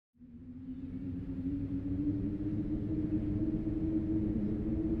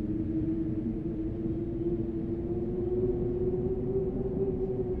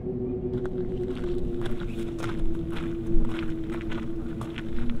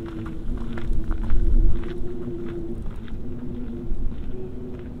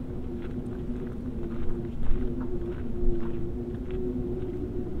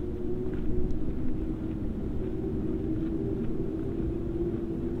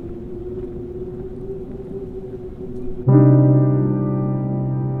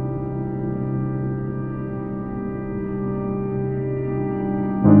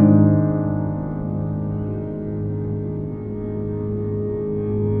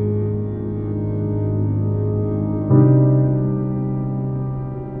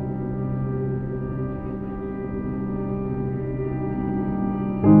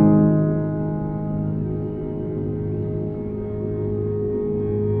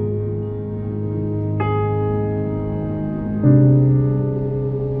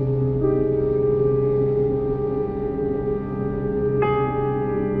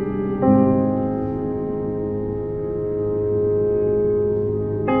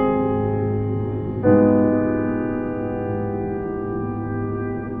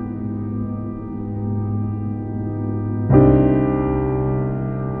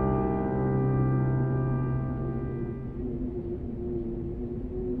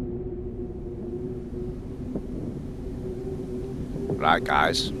Right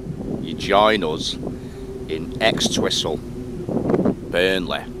guys, you join us in Extwistle,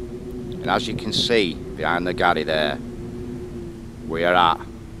 Burnley, and as you can see behind the garage there, we are at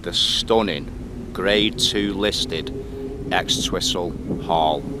the stunning Grade 2 listed Extwistle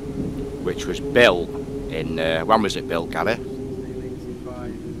Hall, which was built in, when was it built, Gary?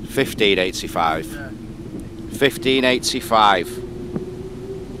 1585. 1585.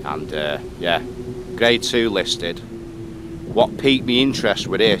 And yeah, Grade 2 listed. What piqued me interest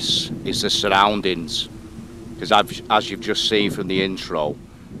with this is the surroundings, because as you've just seen from the intro,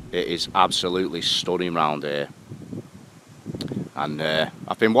 it is absolutely stunning round here. And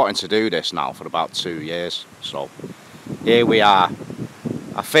I've been wanting to do this now for about 2 years, so here we are.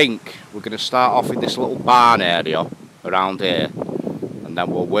 I think we're going to start off in this little barn area around here, and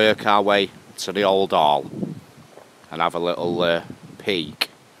then we'll work our way to the old hall and have a little peek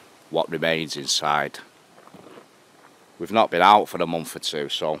what remains inside. We've not been out for a month or two,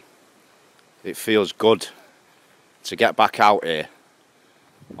 so it feels good to get back out here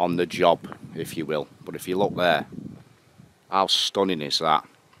on the job, if you will. But if you look there, how stunning is that?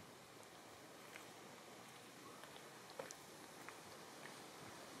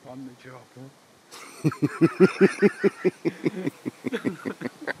 On the job, huh?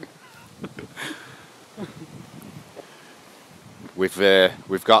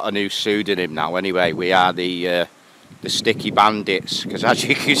 We've got a new pseudonym now. Anyway, we are the Sticky Bandits, because as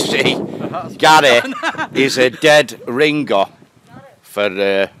you can see, Gary is a dead ringer for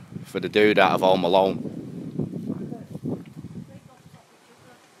the dude out of Home Alone.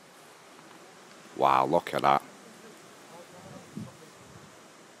 Wow, look at that.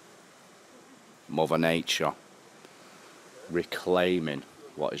 Mother Nature reclaiming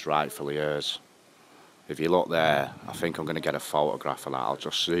what is rightfully hers. If you look there, I think I'm going to get a photograph of that. I'll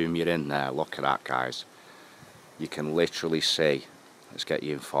just zoom you in there. Look at that, guys. You can literally see. Let's get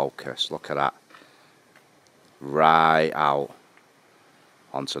you in focus. Look at that. Right out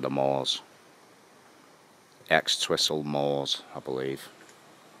onto the moors. Extwistle Moors, I believe.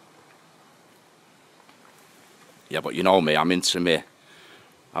 Yeah, but you know me, I'm into me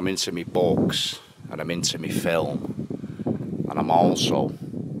books, and I'm into me film, and I'm also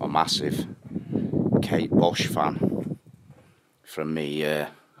a massive Kate Bush fan from me.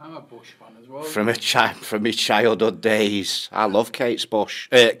 I'm a Bush fan as well. From my childhood days. I love Kate Bush.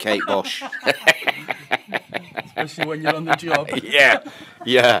 Kate Bush. Especially when you're on the job. Yeah,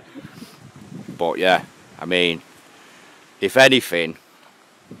 yeah. But yeah, I mean, if anything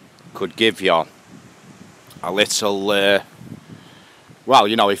could give you a little, well,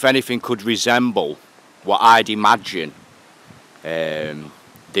 you know, if anything could resemble what I'd imagine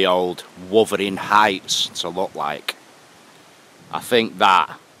the old Wuthering Heights to look like, I think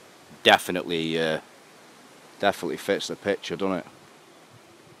that definitely fits the picture, doesn't it?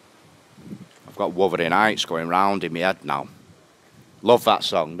 I've got Wuthering Heights going round in my head now. Love that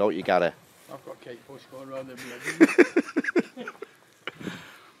song, don't you, Gary? I've got Kate Bush going round in my head.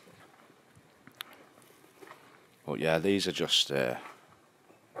 But yeah, these are just the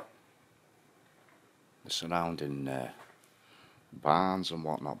surrounding barns and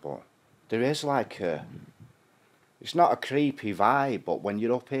whatnot, but there is like a, it's not a creepy vibe, but when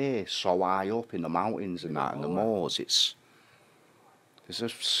you're up here so high up in the mountains and that and the moors, there's a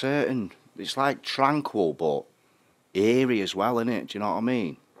certain, it's like tranquil but eerie as well, innit? Do you know what I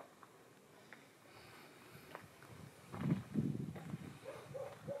mean?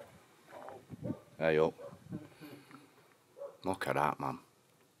 Hey up. Look at that, man.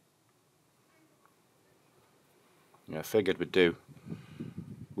 Yeah, I figured we'd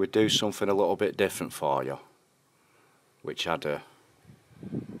do something a little bit different for you, which had a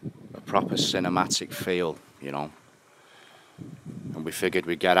proper cinematic feel, you know. And we figured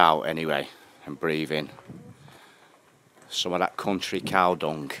we'd get out anyway and breathe in some of that country cow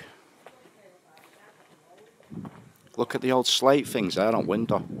dung. Look at the old slate things there on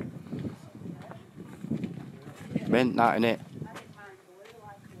window. Mint that, innit?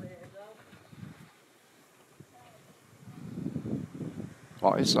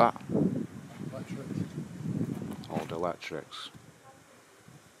 What is that? Electrics. Old electrics.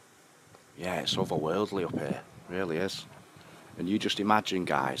 Yeah, it's otherworldly up here. Really is. And you just imagine,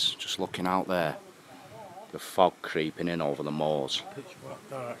 guys, just looking out there, the fog creeping in over the moors. Pitch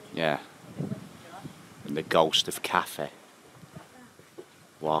dark. Yeah. And the ghost of Cafe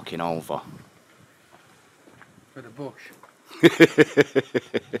walking over. For the bush.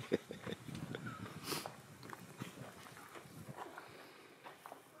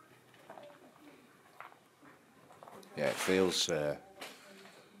 Yeah, it feels,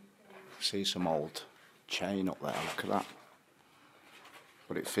 see some old chain up there, look at that.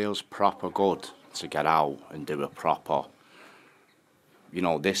 But it feels proper good to get out and do a proper, you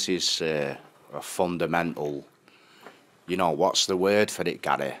know, this is a fundamental, you know, what's the word for it,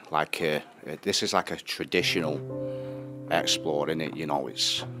 Gary? Like, this is like a traditional explore, innit? You know,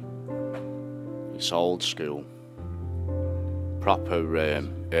 it's old school. Proper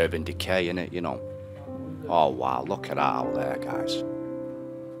urban decay, innit, you know. Oh wow, look at that out there, guys.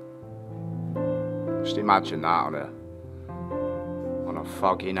 Just imagine that on a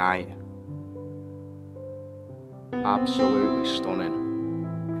foggy night. Absolutely stunning.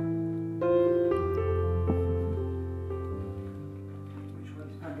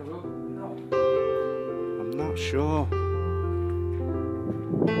 I'm not sure.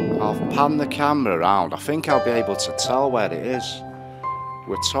 I'll pan the camera around. I think I'll be able to tell where it is.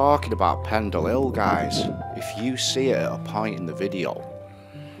 We're talking about Pendle Hill, guys. If you see it at a point in the video,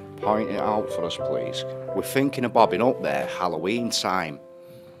 point it out for us, please. We're thinking of bobbing up there Halloween time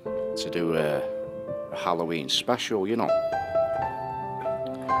to do a Halloween special, you know.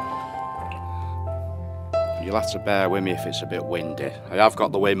 You'll have to bear with me if it's a bit windy. I have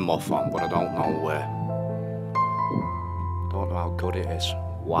got the wind muff on, but I don't know how good it is.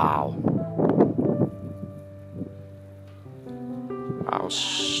 Wow. How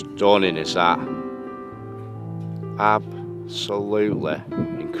stunning is that? Absolutely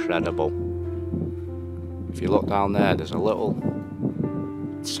incredible. If you look down there, there's a little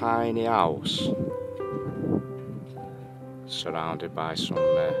tiny house surrounded by some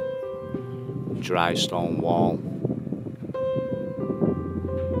dry stone wall.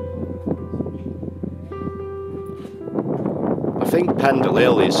 I think Pendle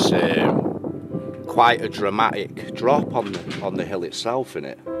Hill is quite a dramatic drop on the hill itself,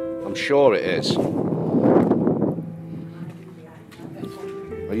 innit? I'm sure it is.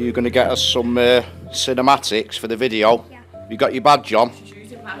 Are you going to get us some cinematics for the video? Yeah. You got your badge on?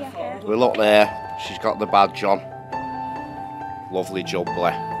 Yeah. We look there. She's got the badge on. Lovely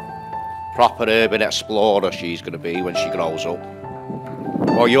jubbly. Proper urban explorer she's going to be when she grows up.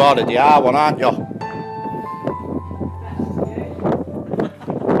 Well, you already are one, aren't you?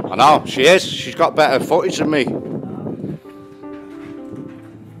 I know, she is. She's got better footage than me.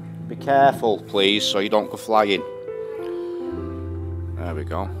 Be careful, please, so you don't go flying. There we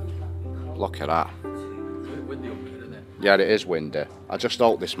go. Look at that. Yeah, it is windy. I just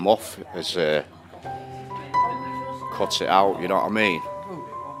hope this muff has cut it out, you know what I mean?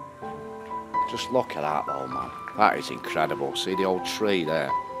 Just look at that though, man. That is incredible. See the old tree there?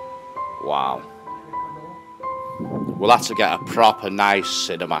 Wow. We'll have to get a proper nice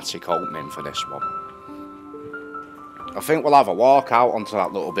cinematic opening for this one. I think we'll have a walk out onto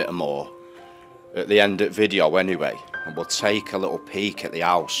that little bit more at the end of the video anyway, and we'll take a little peek at the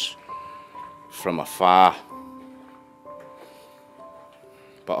house from afar.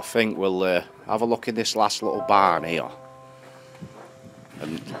 But I think we'll have a look in this last little barn here.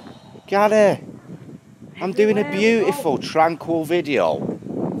 And Gary, I'm doing a beautiful, tranquil video.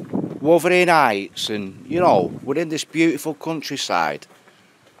 Wuthering Heights, and you know, we're in this beautiful countryside,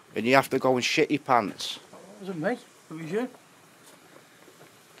 and you have to go and shit your pants. It wasn't me, it was you.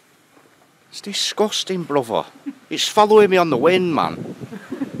 It's disgusting, brother. It's following me on the wind, man.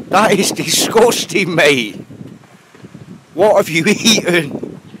 That is disgusting, mate. What have you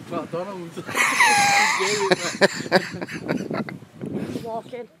eaten? McDonald's.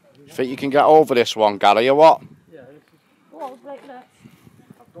 Walking. You think you can get over this one, Gary, or what? Yeah, What was like that?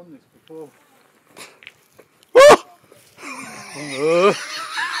 I've done this before.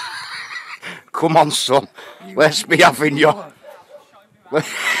 Come on, son. Let's be having your... Cut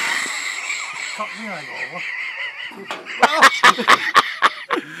me eye over.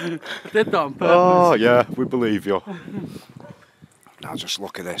 I did that on purpose. Oh, yeah, we believe you. Now, just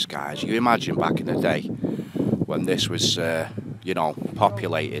look at this, guys. You imagine back in the day when this was, you know,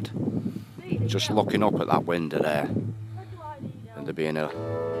 populated. Just looking up at that window there, and there being a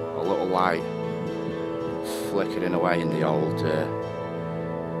little light flickering away in the old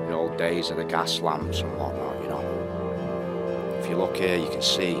days of the gas lamps and whatnot, you know. If you look here, you can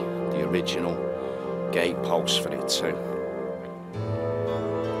see the original gateposts for it too.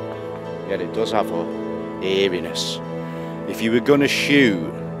 Yet it does have a eeriness. If you were going to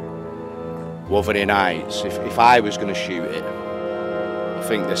shoot Wuthering Heights, if I was going to shoot it, I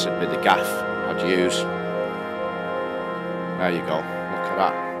think this would be the gaff I'd use. There you go, look at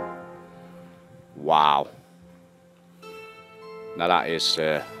that. Wow. Now that is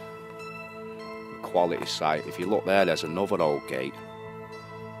a quality sight. If you look there, there's another old gate.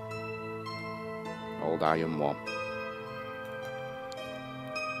 Old iron one.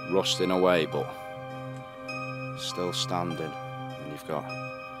 Rusting away, but still standing. And you've got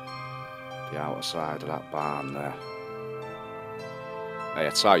the outer side of that barn there. Hey,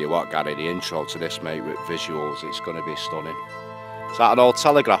 I tell you what, Gary, the intro to this, mate, with visuals, it's going to be stunning. Is that an old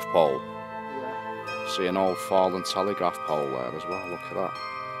telegraph pole? Yeah. See an old fallen telegraph pole there as well, look at that.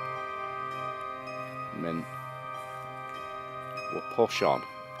 Mint. We'll push on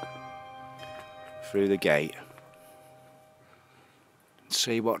through the gate and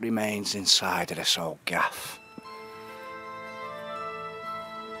see what remains inside of this old gaff.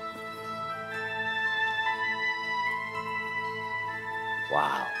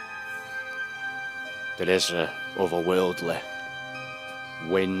 Wow. There is a otherworldly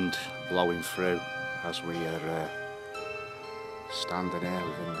wind blowing through as we are standing here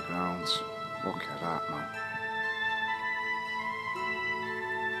within the grounds. Look at that, man.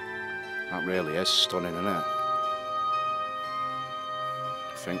 That really is stunning, isn't it?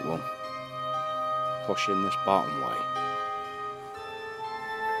 I think we'll push in this bottom way.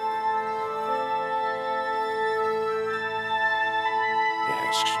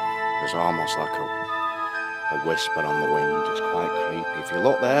 There's almost like a whisper on the wind. It's quite creepy. If you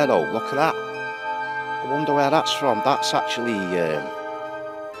look there though, look at that. I wonder where that's from. That's actually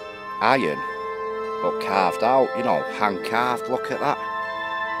iron, but carved out, you know, hand carved. Look at that.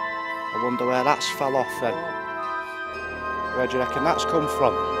 I wonder where that's fell off then. Where do you reckon that's come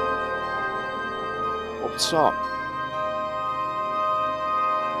from? Up top.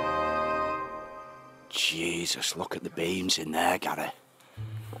 Jesus, look at the beams in there, Gary.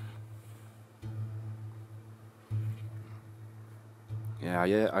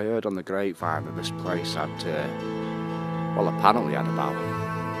 Yeah, I heard on the grapevine that this place had, well, apparently had about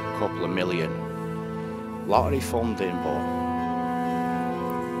a couple of million lottery funding, but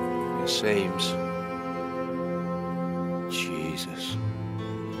it seems, Jesus,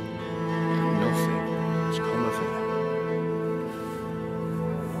 nothing has come of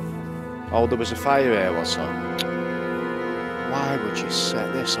it. Oh, there was a fire here, was there? Why would you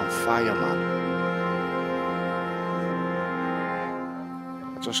set this on fire, man?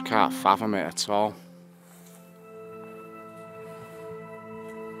 I just can't fathom it at all.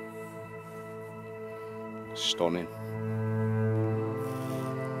 Stunning.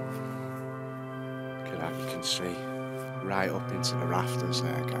 Look at that, you can see right up into the rafters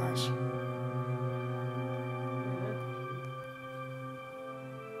there, guys.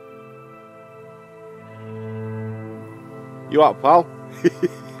 You up, pal?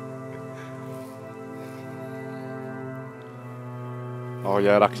 Oh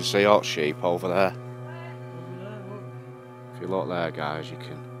yeah, I can see hot sheep over there. If you look there, guys, you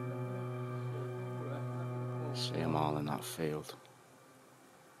can see them all in that field.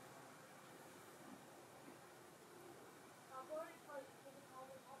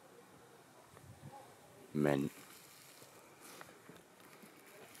 Mint.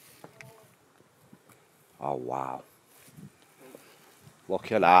 Oh wow.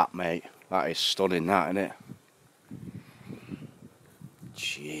 Look at that, mate. That is stunning, that, isn't it?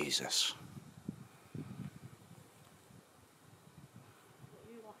 Jesus.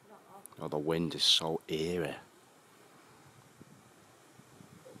 Oh, the wind is so eerie.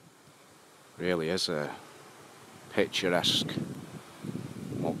 Really is a picturesque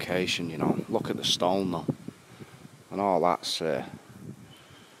location, you know. Look at the stone though. And all that's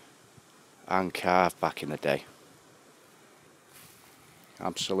hand carved back in the day.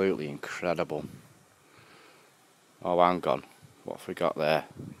 Absolutely incredible. Oh, hang on. What have we got there?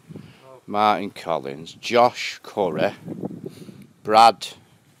 Martin Collins, Josh Curry, Brad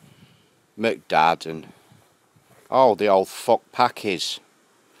McDad, and oh, the old fuck packies.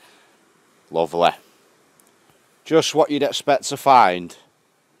 Lovely. Just what you'd expect to find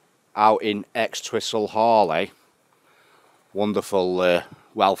out in Extwistle Hall, eh? Wonderful,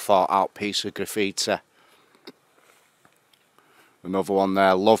 well thought out piece of graffiti. Another one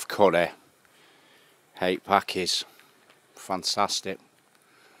there, love curry, hate packies. Fantastic.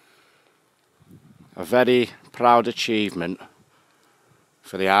 A very proud achievement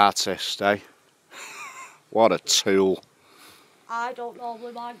for the artist, eh? What a tool. I don't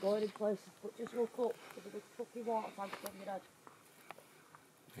normally mind going in places, but just look up for the fucking water tank on your head.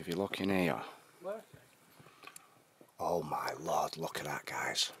 If you look in here. Where? Oh Oh my lord, look at that,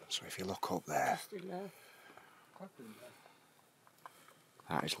 guys. So if you look up there,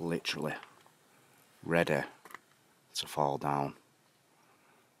 that is literally ready to fall down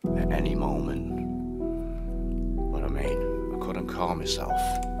at any moment. But I mean, I couldn't call myself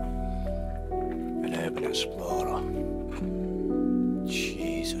an urban explorer.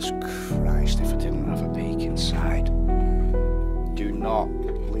 Jesus Christ, if I didn't have a peek inside. Do not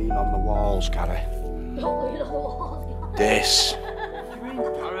lean on the walls, Gary. Don't lean on the walls. This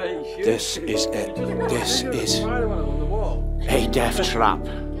is it. This is a death trap.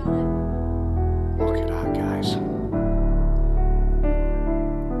 Look at that, guys.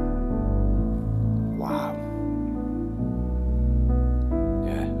 Wow.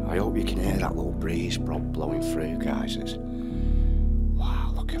 Yeah, I hope you can hear that little breeze blowing through, guys. It's,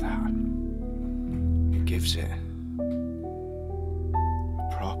 wow, look at that. It gives it a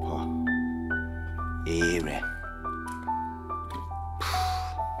proper eerie,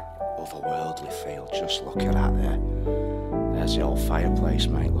 otherworldly feel. Just look at that there. There's the old fireplace,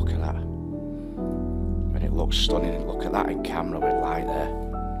 mate. Look at that. And it looks stunning. Look at that in camera with light there.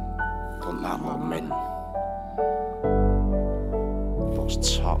 Doesn't that look mint? Looks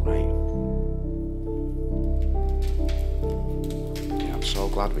top, mate. Yeah, I'm so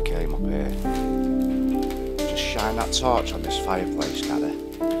glad we came up here. Just shine that torch on this fireplace, Gary.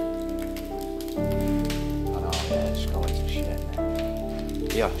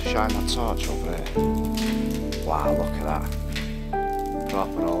 Yeah, shine that torch over here. Wow, look at that.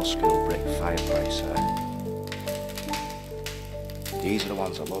 Proper old school brick fireplace there. These are the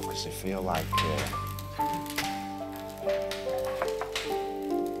ones I love because they feel like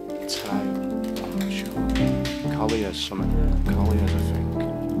I'm not sure. Colliers, something. Colliers, I think.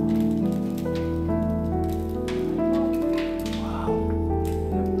 Wow.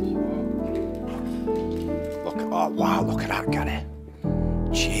 Look, oh wow, look at that, Gary.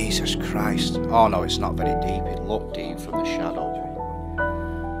 Jesus Christ. Oh no, it's not very deep. It looked deep from the shadow.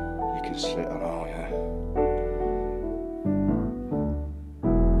 You can sit on, oh yeah.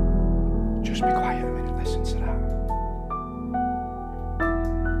 Just be quiet a minute, listen to that.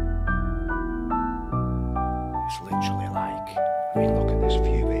 It's literally like, I mean, look at this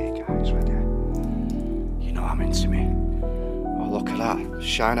view here, guys, right there. You know I'm into me. Oh, look at that.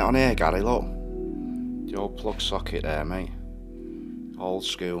 Shine it on here, Gary, look. The old plug socket there, mate. Old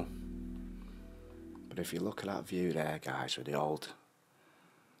school. But if you look at that view there, guys, with the old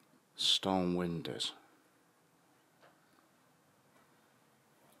stone windows,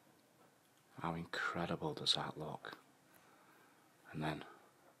 how incredible does that look? And then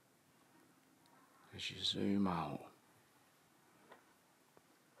as you zoom out,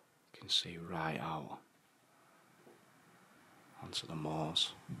 you can see right out onto the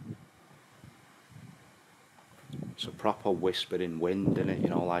moors. It's a proper whispering wind, isn't it? You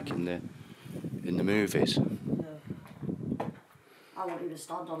know, like in the movies. Yeah. I want you to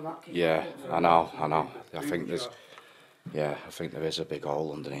stand on that. Yeah, I know. I think there's, yeah, I think there is a big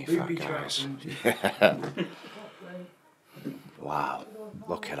hole underneath that, guys. Yeah. Wow,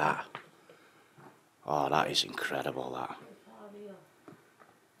 look at that. Oh, that is incredible, that.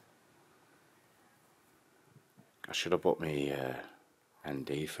 I should have put my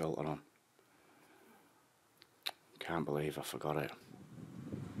ND filter on. Can't believe I forgot it.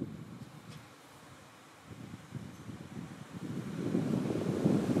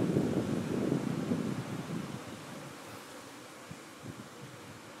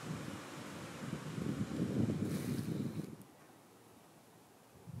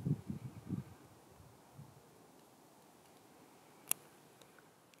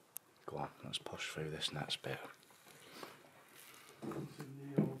 Go on, let's push through this next bit.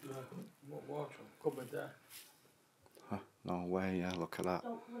 The old wardrobe cupboard there. Huh, no way, yeah, look at that.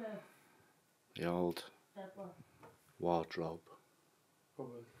 The old wardrobe.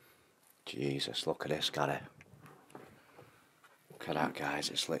 Cupboard. Jesus, look at this, Gary. Look at that, guys,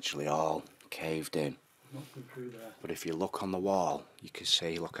 it's literally all caved in. Nothing through there. But if you look on the wall, you can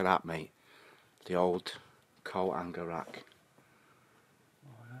see, look at that, mate. The old coat hanger rack.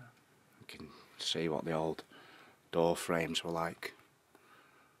 Oh yeah. You can see what the old door frames were like.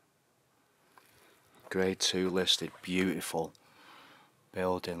 Grade 2 listed, beautiful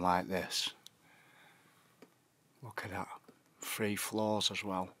building like this. Look at that, 3 floors as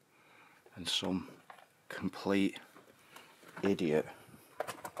well, and some complete idiot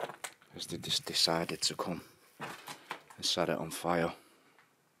as they just decided to come and set it on fire.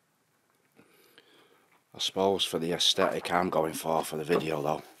 I suppose for the aesthetic I'm going for the video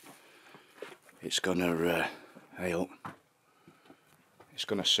though, it's gonna hey up. It's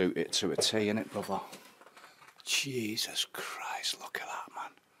gonna suit it to a T, innit, brother? Jesus Christ, look at that,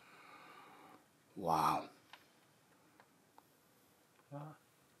 man. Wow.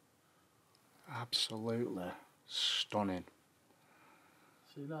 Absolutely stunning.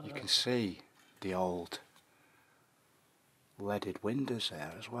 See that? You can see the old leaded windows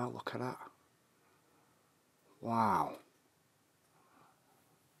there as well, look at that. Wow.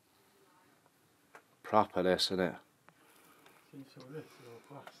 Proper this, isn't it? See some of this little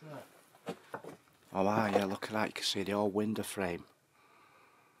glass there. Oh wow, yeah, look at that, you can see the old window frame.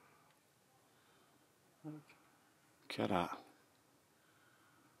 Look at that.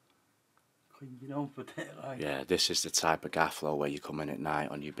 Clinging on for dear life. Yeah, this is the type of gaff flow where you come in at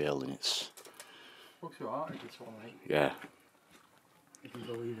night on your building. It's Looks alright, this one, mate. yeah. If you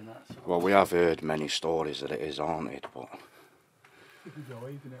believe in that sort. Well, we have heard many stories that it is haunted, but If you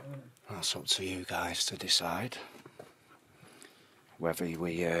believe in it, isn't it? that's up to you guys to decide whether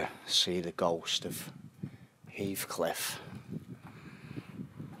we see the ghost of Heathcliff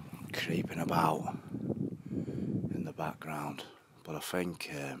creeping about in the background. But I think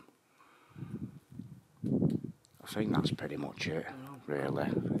that's pretty much it, really.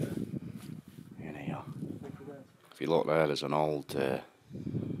 In here, if you look there, there's an old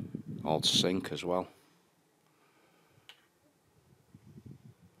sink as well.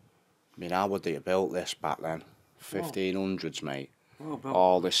 I mean, how would they have built this back then? 1500s, mate.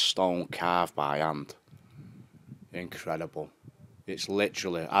 All this stone carved by hand. Incredible. It's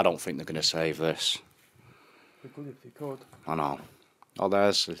literally, I don't think they're going to save this. They could if they could. I know. Oh,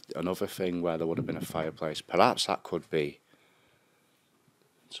 there's another thing where there would have been a fireplace. Perhaps that could be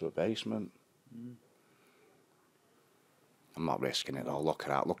to a basement. I'm not risking it though. Look at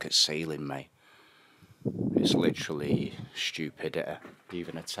that. Look at ceiling, mate. It's literally stupidity,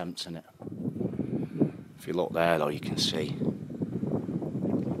 even attempting it. If you look there though, you can see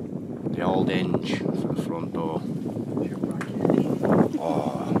the old hinge for the front door.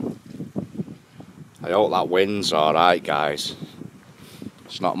 Oh, I hope that wind's alright, guys.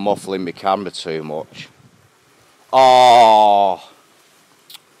 It's not muffling my camera too much. Oh,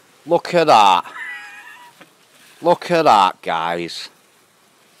 look at that. Look at that, guys.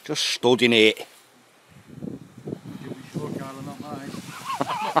 Just studying it. You'll be sure, Carla, not mine.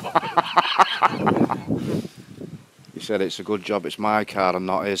 He said it's a good job it's my car and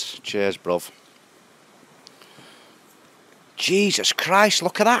not his. Cheers, bruv. Jesus Christ,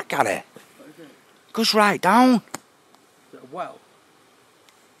 look at that, Gary. Goes right down. Is it a well?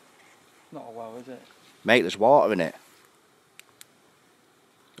 Not a well, is it? Mate, there's water in it.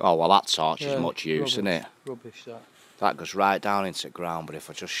 Oh, well, that torch is much use, isn't it? Rubbish, that. That goes right down into the ground, but if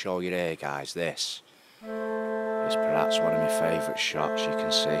I just show you here, guys, this is perhaps one of my favourite shots. You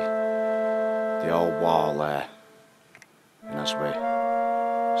can see the old wall there. And as we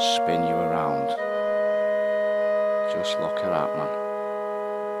spin you around, just look at that, man.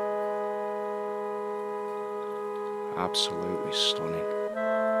 Absolutely stunning.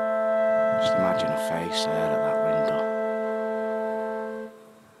 Just imagine a face there at that window.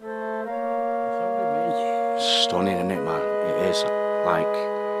 Stunning, isn't it, man? It is. Like,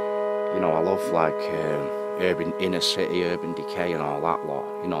 you know, I love like urban, inner city, urban decay and all that lot.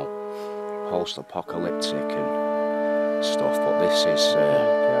 You know, post-apocalyptic and stuff. But this is,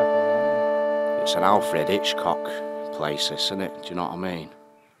 it's an Alfred Hitchcock place, isn't it? Do you know what I mean?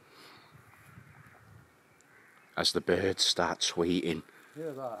 As the birds start tweeting.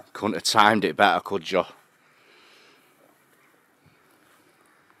 Hear that? Couldn't have timed it better, could you?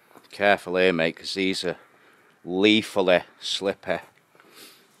 Careful here, mate, because these are lethally slippy.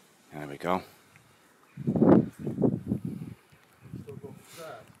 There we go.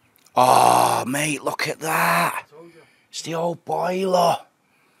 Oh, mate, look at that. It's the old boiler.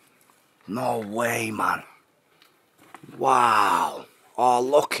 No way, man. Wow. Oh,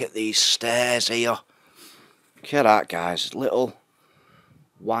 look at these stairs here. Look at that, guys. Little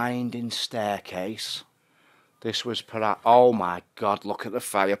winding staircase. This was perhaps... Oh, my God, look at the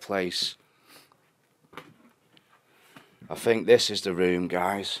fireplace. I think this is the room,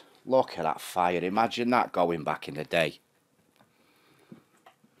 guys. Look at that fire. Imagine that going back in the day.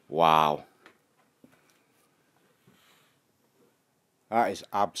 Wow. That is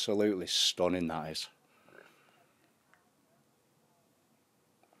absolutely stunning, that is.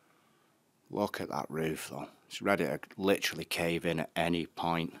 Look at that roof, though. It's ready to literally cave in at any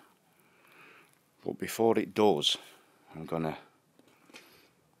point. But before it does, I'm going to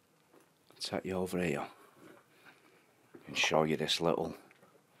take you over here and show you this little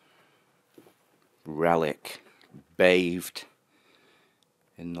relic bathed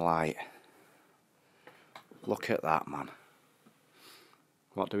in light. Look at that, man.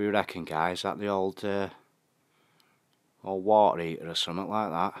 What do we reckon, guys? Is that the old or water heater or something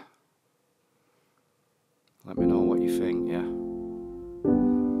like that. Let me know what you think, yeah.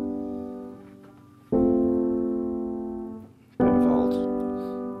 Bit of old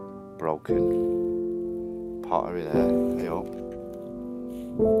broken pottery there, I hope.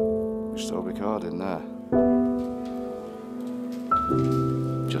 We're still recording there.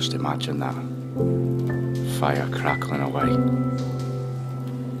 Just imagine that. Fire crackling away.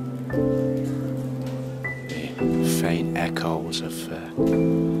 The faint echoes of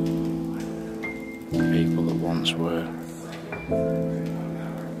people that once were.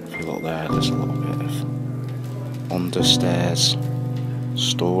 If you look there, there's a little bit of understairs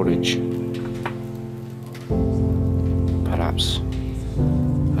storage. Perhaps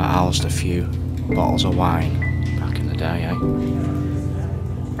that housed a few bottles of wine back in the day, eh?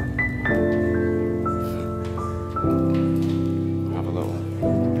 Have a little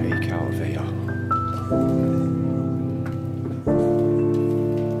peek out of here.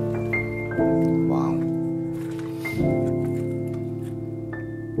 Wow.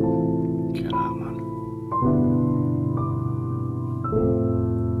 Look at that, man.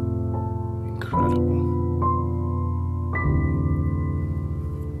 Incredible.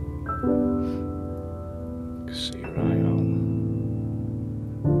 You can see right out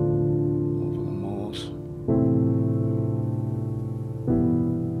over the moors.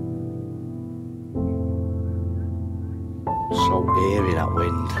 So eerie, that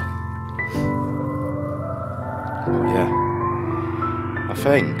wind. But yeah, I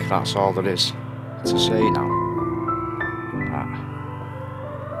think that's all there is to see now.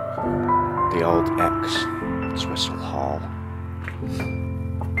 The old Extwistle Hall.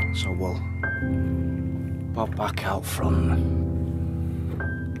 So we'll bob back out front.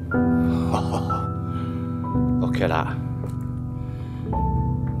 Look at that.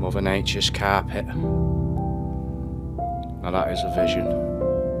 Mother Nature's carpet. Now that is a vision.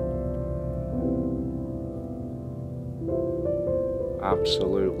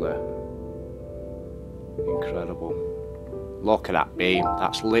 Absolutely incredible. Look at that beam.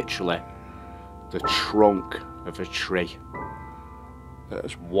 That's literally the trunk of a tree that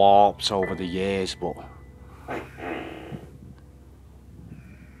has warped over the years, but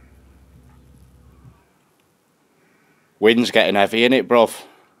wind's getting heavy, innit, bruv?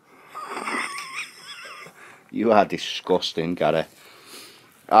 You are disgusting, Gary.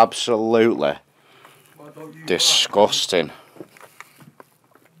 Absolutely disgusting.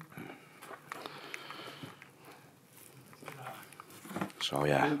 So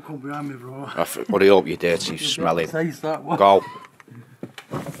yeah. Don't come behind me, bro. But I hope you're dirty, smelling. Taste that one. Go.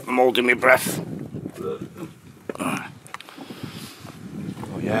 I'm holding my breath. Oh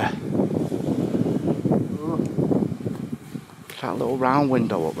yeah. That little round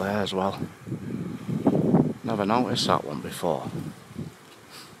window up there as well. Never noticed that one before.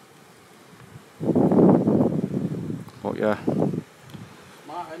 But yeah.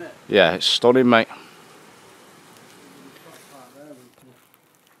 Smart, innit? Yeah, it's stunning, mate.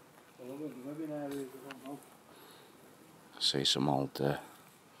 See some old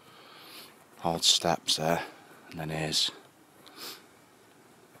steps there, and then here's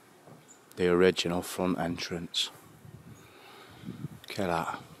the original front entrance. Look at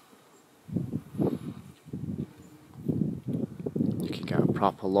that. You can get a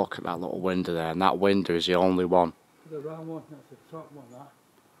proper look at that little window there, and that window is the only one The round one, that's the top one, that.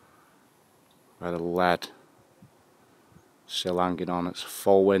 where the lead still hanging on. It's a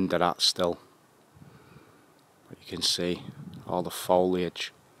full window, that still. But you can see all the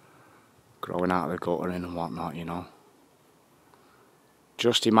foliage growing out of the guttering and whatnot, you know.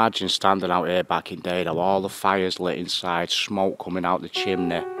 Just imagine standing out here back in day though, all the fires lit inside, smoke coming out the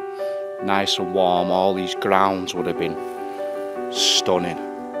chimney, nice and warm. All these grounds would have been stunning.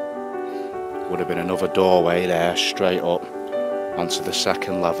 Would have been another doorway there straight up onto the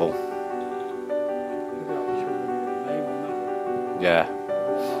second level. Yeah,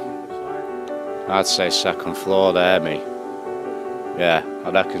 I'd say second floor there, me. Yeah, I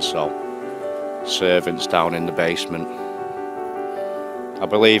reckon so. Servants down in the basement. I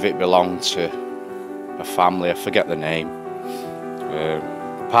believe it belonged to a family, I forget the name.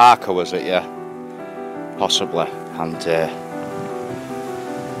 Parker was it, yeah? Possibly. And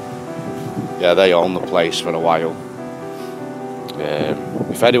yeah, they owned the place for a while.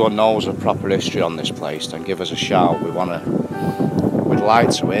 If anyone knows a proper history on this place, then give us a shout. We'd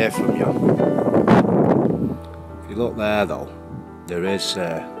like to hear from you. If you look there though, there is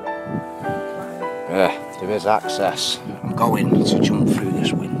access. I'm going to jump through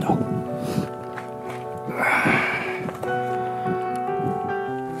this window.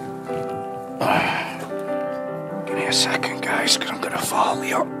 Get here. a second, guys, because I'm going to fall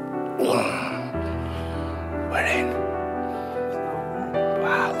you. We're in.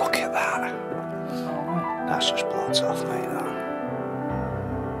 Wow, look at that. That's just blocked off, mate, that.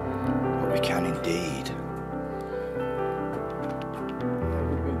 But we can indeed.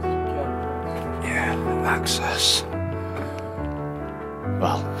 Yeah, access.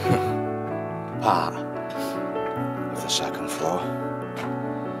 Well, part of the second floor.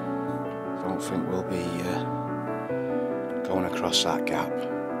 I don't think we'll be going across that gap.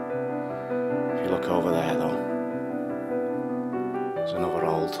 If you look over there though, there's another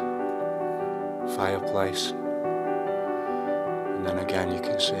old fireplace. And then again you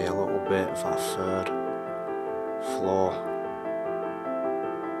can see a little bit of that third floor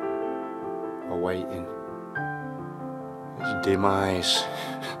awaiting its demise.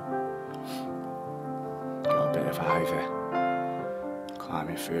 Got a bit of ivy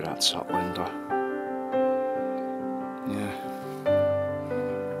climbing through that top window. Yeah,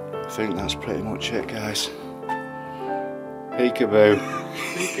 I think that's pretty much it, guys. Peekaboo.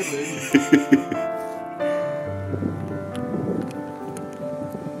 Peekaboo.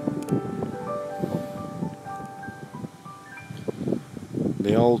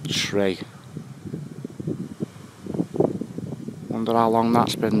 The old tree. Wonder how long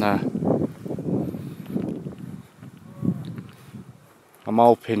that's been there. I'm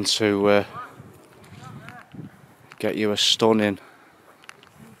hoping to get you a stunning.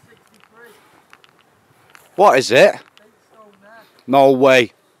 What is it? No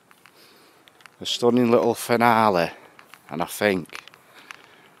way. A stunning little finale. And I think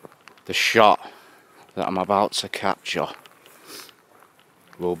the shot that I'm about to capture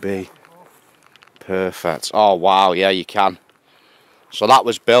will be perfect. Oh wow, yeah, you can. So that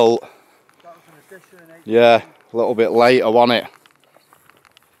was built, yeah, a little bit later, wasn't it?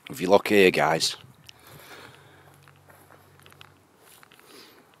 If you look here, guys,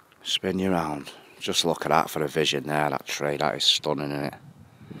 spin you around. Just look at that for a vision there, that tree, that is stunning, isn't it?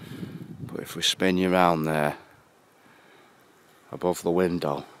 But if we spin you around there, above the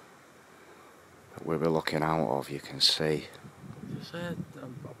window that we were looking out of, you can see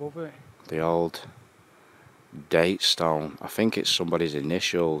Above it. the old date stone. I think it's somebody's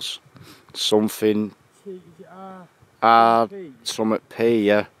initials. Something R, something P,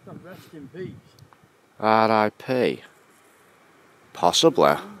 yeah. Rest in peace. R.I.P.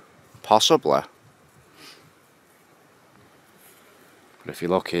 Possibly. Possibly. But if you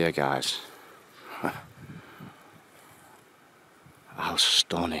look here, guys, how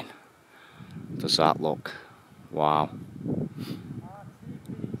stunning does that look? Wow.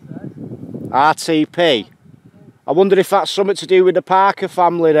 RTP. I wonder if that's something to do with the Parker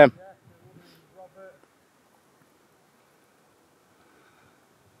family then.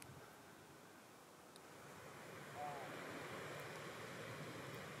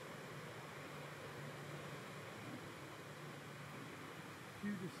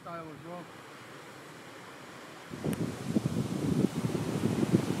 Style as well.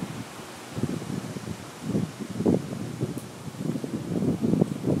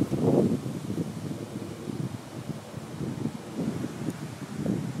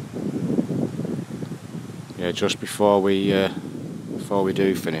 Yeah, just before we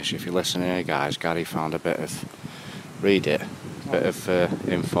do finish, if you're listening here, guys, Gary found a bit of, read it, a bit of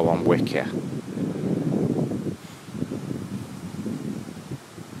info on Wiki.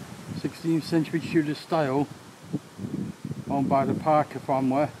 16th century Tudor style, owned by the Parker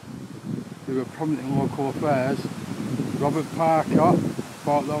family, who were prominent in local affairs. Robert Parker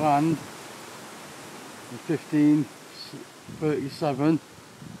bought the land in 1537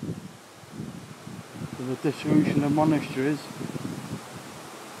 for the dissolution of monasteries.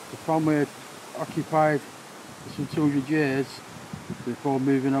 The family had occupied for some 200 years before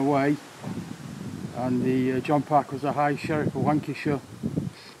moving away, and the John Parker was the High Sheriff of Lancashire.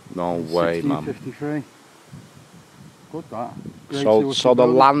 No way, man. 1653. Good that. So the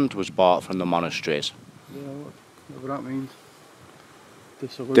land was bought from the monasteries. Yeah, whatever that means.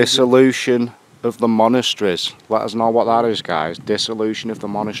 Dissolution of the monasteries. Let us know what that is, guys. Dissolution of the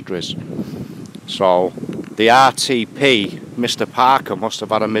monasteries. So the RTP, Mr. Parker, must have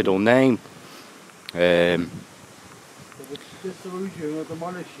had a middle name. The dissolution of the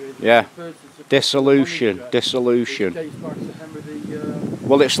monasteries. Yeah. Dissolution. Dissolution. Dates back to Henry the.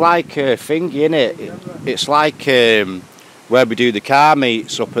 Well, it's like a thing, innit? It's like where we do the car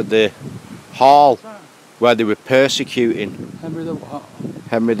meets up at the hall, where they were persecuting Henry the what?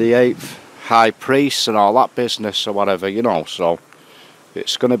 Henry VIII, high priests and all that business or whatever, you know. So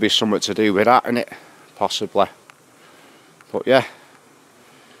it's going to be something to do with that, innit? Possibly. But yeah,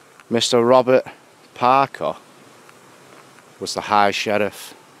 Mr. Robert Parker was the High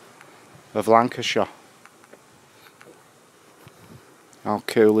Sheriff of Lancashire. How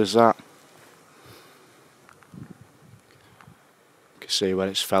cool is that? You can see where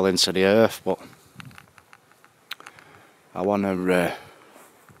it's fell into the earth, but I want to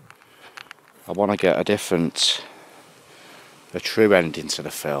get a true ending to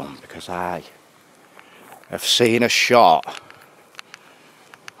the film, because I have seen a shot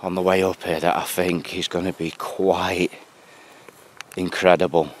on the way up here that I think is going to be quite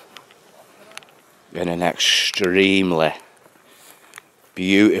incredible in an extremely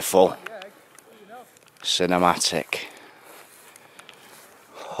beautiful cinematic.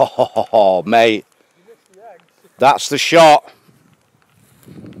 Oh, mate, that's the shot.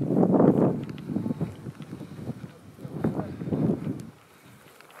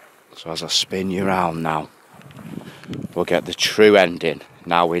 So as I spin you round now, we'll get the true ending.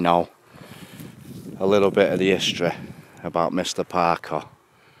 Now we know a little bit of the history about Mr. Parker.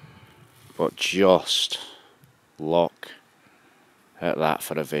 But just look at that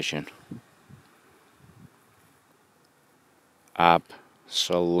for a vision.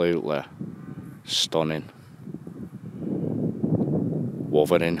 Absolutely stunning.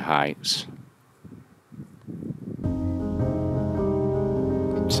 Wuthering Heights.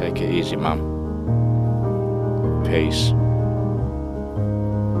 Take it easy, man. Peace.